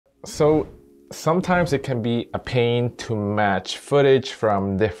So sometimes it can be a pain to match footage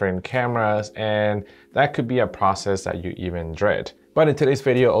from different cameras, and that could be a process that you even dread. But in today's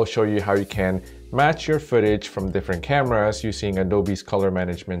video, I'll show you how you can match your footage from different cameras using Adobe's color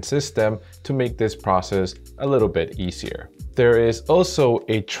management system to make this process a little bit easier. There is also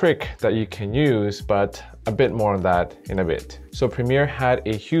a trick that you can use, but a bit more on that in a bit. So Premiere had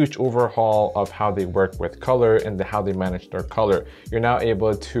a huge overhaul of how they work with color and how they manage their color. You're now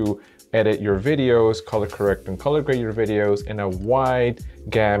able to edit your videos, color correct and color grade your videos in a wide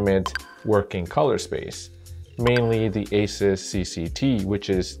gamut working color space. Mainly the ACES CCT, which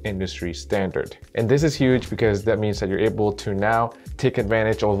is industry standard. And this is huge because that means that you're able to now take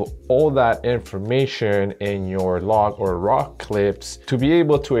advantage of all that information in your log or raw clips to be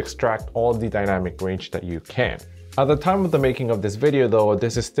able to extract all the dynamic range that you can. At the time of the making of this video though,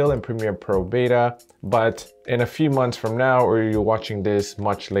 this is still in Premiere Pro beta, but in a few months from now, or you're watching this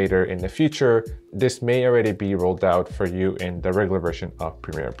much later in the future, this may already be rolled out for you in the regular version of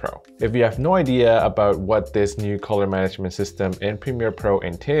Premiere Pro. If you have no idea about what this new color management system in Premiere Pro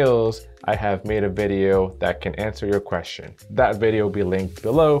entails, I have made a video that can answer your question. That video will be linked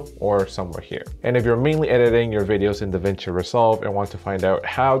below or somewhere here. And if you're mainly editing your videos in DaVinci Resolve and want to find out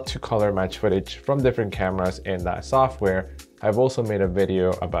how to color match footage from different cameras in that software, I've also made a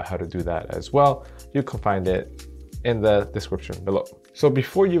video about how to do that as well. You can find it in the description below. So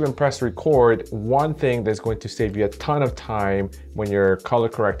before you even press record, one thing that's going to save you a ton of time when you're color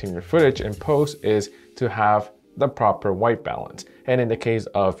correcting your footage in post is to have the proper white balance. And in the case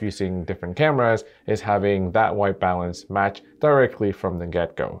of using different cameras, is having that white balance match directly from the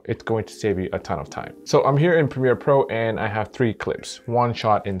get-go. It's going to save you a ton of time. So I'm here in Premiere Pro and I have 3 clips. One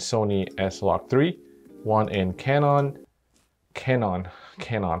shot in Sony SLog3, one in Canon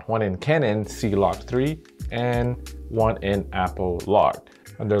CLog3, and one in ACEScct.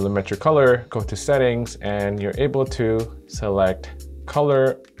 Under Lumetri Color, go to Settings, and you're able to select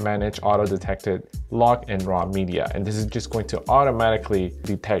Color Manage Auto Detected Log and Raw Media. And this is just going to automatically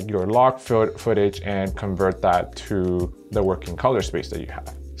detect your log footage and convert that to the working color space that you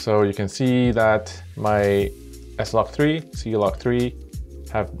have. So you can see that my SLog3, CLog3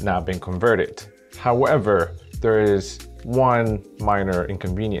 have now been converted. However, there is one minor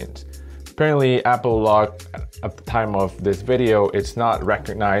inconvenience. Apparently ACEScct at the time of this video, it's not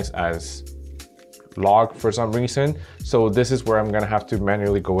recognized as log for some reason. So this is where I'm gonna have to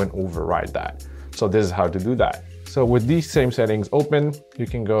manually go and override that. So this is how to do that. So with these same settings open, you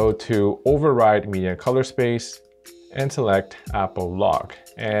can go to override media color space and select ACEScct.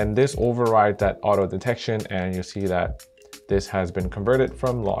 And this override that auto detection, and you see that this has been converted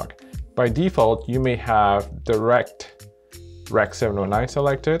from log. By default, you may have direct Rec 709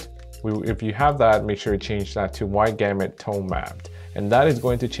 selected. If you have that, make sure you change that to wide gamut tone mapped. And that is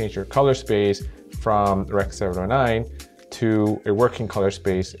going to change your color space from Rec 709 to a working color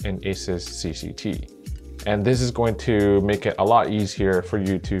space in ACES CCT. And this is going to make it a lot easier for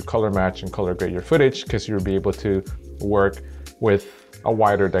you to color match and color grade your footage because you'll be able to work with a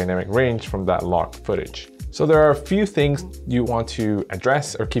wider dynamic range from that log footage. So there are a few things you want to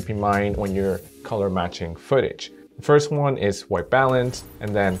address or keep in mind when you're color matching footage. The first one is white balance,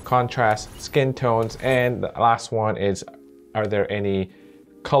 and then contrast, skin tones, and the last one is, are there any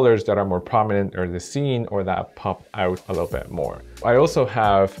colors that are more prominent in the scene or that pop out a little bit more? I also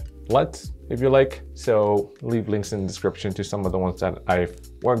have LUTs if you like, so leave links in the description to some of the ones that I've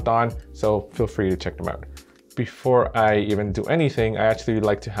worked on, so feel free to check them out. Before I even do anything, I actually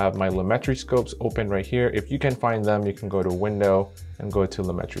like to have my Lumetri scopes open right here. If you can find them, you can go to Window and go to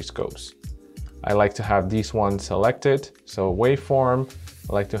Lumetri scopes. I like to have these ones selected. So waveform,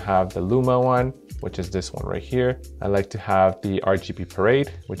 I like to have the Luma one, which is this one right here. I like to have the RGB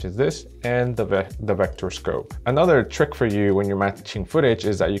parade, which is this, and the vector scope. Another trick for you when you're matching footage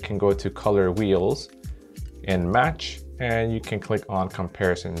is that you can go to color wheels and match, and you can click on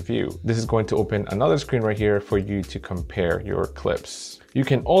comparison view. This is going to open another screen right here for you to compare your clips. You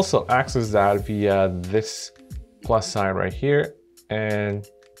can also access that via this plus sign right here and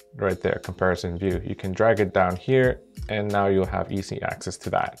right there, comparison view. You can drag it down here and now you'll have easy access to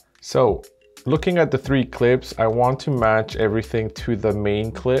that. So looking at the 3 clips, I want to match everything to the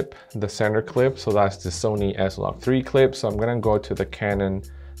main clip, the center clip. So that's the Sony SLog3 clip. So I'm gonna go to the Canon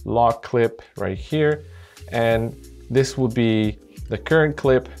log clip right here. And this will be the current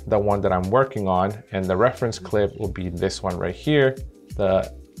clip, the one that I'm working on. And the reference clip will be this one right here,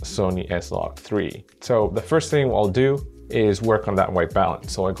 the Sony SLog3. So the first thing I'll do is work on that white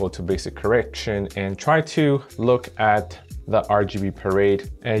balance. So I go to basic correction and try to look at the RGB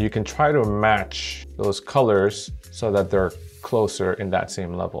parade, and you can try to match those colors so that they're closer in that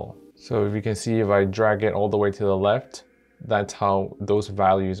same level. So if you can see, if I drag it all the way to the left, that's how those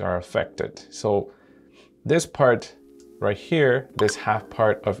values are affected. So this part right here, this half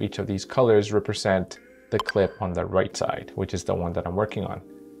part of each of these colors represent the clip on the right side, which is the one that I'm working on.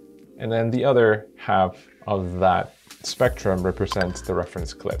 And then the other half of that spectrum represents the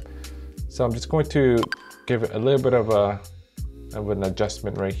reference clip. So I'm just going to give it a little bit of an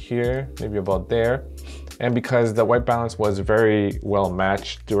adjustment right here, maybe about there. And because the white balance was very well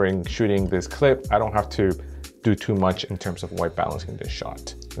matched during shooting this clip, I don't have to do too much in terms of white balance in this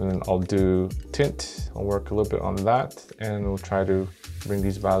shot. And then I'll do tint. I'll work a little bit on that, and we'll try to bring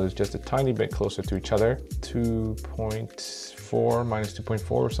these values just a tiny bit closer to each other. 2.4 minus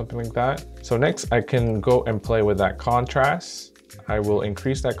 2.4 or something like that. So next I can go and play with that contrast. I will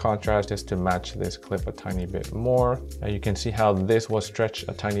increase that contrast just to match this clip a tiny bit more. And you can see how this was stretched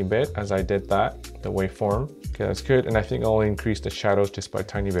a tiny bit as I did that, the waveform. Okay, that's good. And I think I'll increase the shadows just by a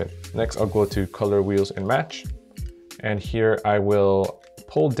tiny bit. Next, I'll go to color wheels and match. And here I will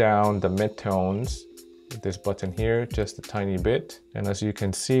pull down the midtones with this button here just a tiny bit. And as you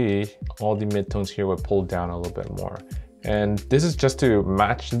can see, all the midtones here will pull down a little bit more. And this is just to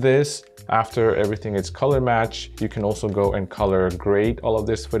match this. After everything is color match, you can also go and color grade all of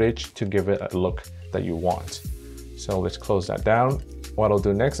this footage to give it a look that you want. So let's close that down. What I'll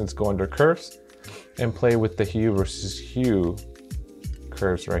do next is go under curves and play with the hue versus hue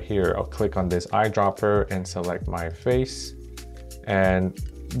curves right here. I'll click on this eyedropper and select my face. And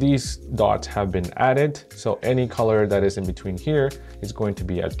these dots have been added. So any color that is in between here is going to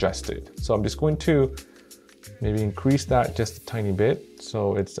be adjusted. So I'm just going to maybe increase that just a tiny bit,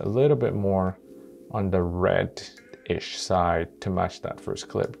 so it's a little bit more on the red-ish side to match that first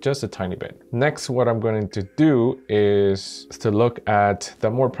clip, just a tiny bit. Next, what I'm going to do is to look at the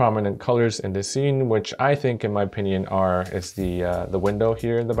more prominent colors in the scene, which I think, in my opinion, is the window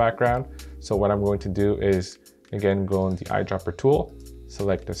here in the background. So what I'm going to do is, again, go on the eyedropper tool,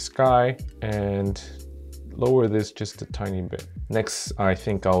 select the sky, and lower this just a tiny bit. Next, I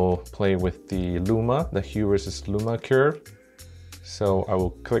think I'll play with the luma, the hue versus luma curve. So I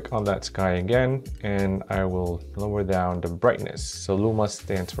will click on that sky again, and I will lower down the brightness. So luma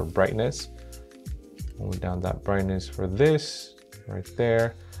stands for brightness. Lower down that brightness for this, right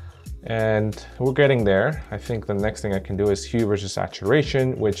there. And we're getting there. I think the next thing I can do is hue versus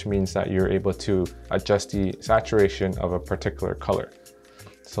saturation, which means that you're able to adjust the saturation of a particular color.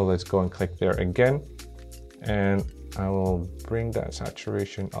 So let's go and click there again. And I will bring that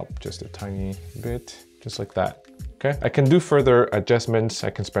saturation up just a tiny bit, just like that. Okay, I can do further adjustments.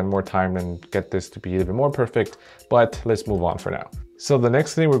 I can spend more time and get this to be even more perfect, but let's move on for now. So the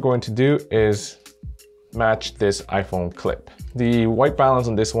next thing we're going to do is match this iPhone clip. The white balance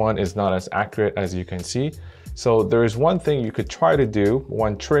on this one is not as accurate as you can see. So there is one thing you could try to do,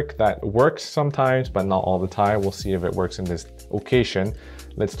 one trick that works sometimes, but not all the time. We'll see if it works in this occasion.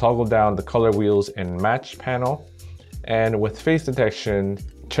 Let's toggle down the color wheels and match panel. And with face detection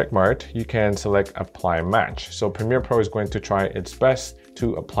checkmarked, you can select apply match. So Premiere Pro is going to try its best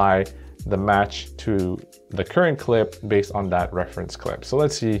to apply the match to the current clip based on that reference clip. So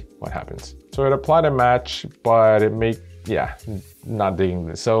let's see what happens. So it applied a match, but it not digging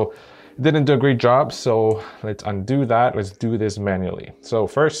this. So it didn't do a great job. So let's undo that. Let's do this manually. So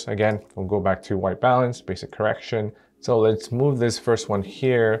first, again, we'll go back to white balance, basic correction. So let's move this first one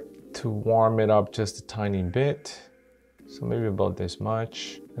here to warm it up just a tiny bit. So maybe about this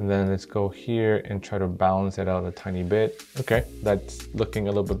much. And then let's go here and try to balance it out a tiny bit. Okay, that's looking a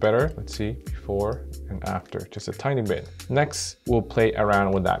little bit better. Let's see, before and after, just a tiny bit. Next, we'll play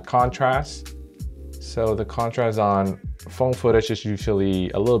around with that contrast. So the contrast on phone footage is usually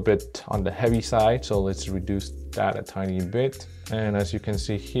a little bit on the heavy side. So let's reduce that a tiny bit. And as you can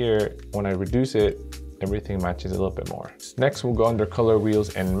see here, when I reduce it, everything matches a little bit more. Next, we'll go under color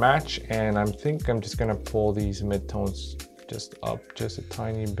wheels and match. And I think I'm just gonna pull these midtones just up just a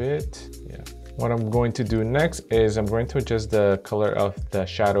tiny bit. Yeah. What I'm going to do next is I'm going to adjust the color of the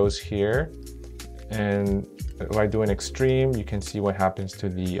shadows here. And if I do an extreme, you can see what happens to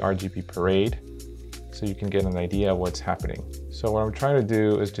the RGB parade. So you can get an idea of what's happening. So what I'm trying to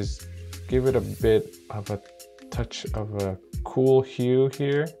do is just give it a bit of a touch of a cool hue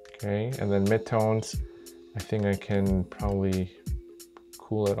here. Okay, and then midtones, I think I can probably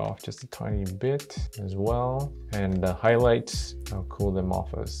cool it off just a tiny bit as well. And the highlights, I'll cool them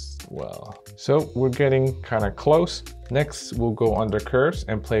off as well. So we're getting kind of close. Next, we'll go under curves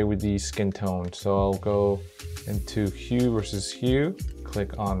and play with the skin tone. So I'll go into hue versus hue,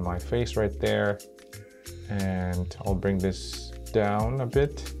 click on my face right there, and I'll bring this down a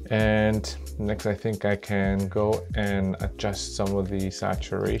bit. And next, I think I can go and adjust some of the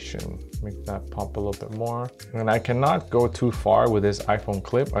saturation, make that pop a little bit more. And I cannot go too far with this iPhone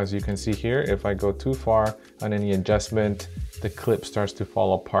clip. As you can see here, if I go too far on any adjustment, the clip starts to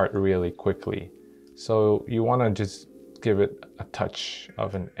fall apart really quickly. So you want to just give it a touch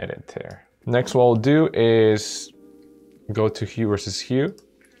of an edit there. Next, what we'll do is go to hue versus hue,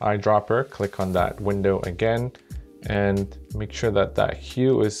 eyedropper, click on that window again, and make sure that that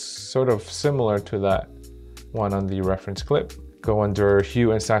hue is sort of similar to that one on the reference clip. Go under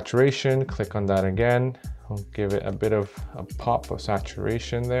hue and saturation, click on that again. I'll give it a bit of a pop of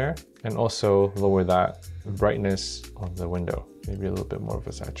saturation there, and also lower that brightness on the window. Maybe a little bit more of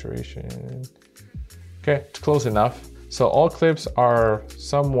a saturation. Okay, it's close enough. So all clips are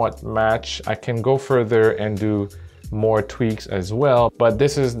somewhat matched. I can go further and do more tweaks as well, but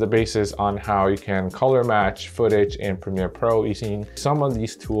this is the basis on how you can color match footage in Premiere Pro using some of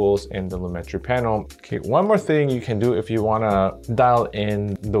these tools in the Lumetri panel. Okay, one more thing you can do if you want to dial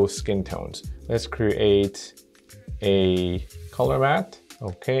in those skin tones. Let's create a color matte.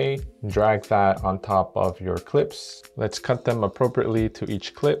 Okay, drag that on top of your clips. Let's cut them appropriately to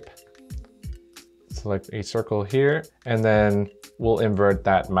each clip. Select a circle here, and then we'll invert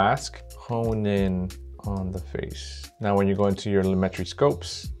that mask, hone in on the face. Now, when you go into your Lumetri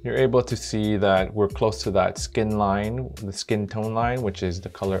scopes, you're able to see that we're close to that skin line, the skin tone line, which is the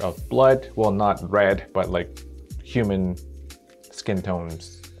color of blood. Well, not red, but like human skin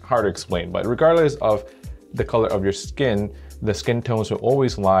tones. Hard to explain, but regardless of the color of your skin, the skin tones will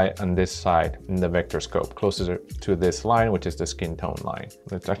always lie on this side in the vector scope, closer to this line, which is the skin tone line.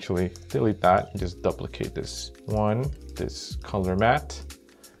 Let's actually delete that, just duplicate this one, this color matte,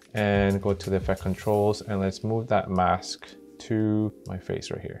 and go to the effect controls, and let's move that mask to my face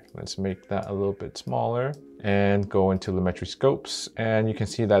right here. Let's make that a little bit smaller and go into Lumetri scopes, and you can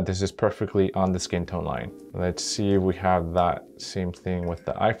see that this is perfectly on the skin tone line. Let's see if we have that same thing with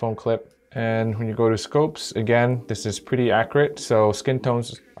the iPhone clip. And when you go to scopes, again, this is pretty accurate. So skin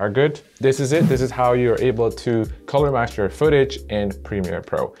tones are good. This is it. This is how you're able to color match your footage in Premiere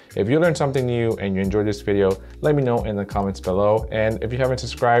Pro. If you learned something new and you enjoyed this video, let me know in the comments below. And if you haven't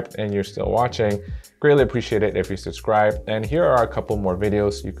subscribed and you're still watching, greatly appreciate it if you subscribe. And here are a couple more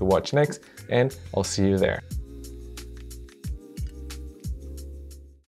videos you could watch next, and I'll see you there.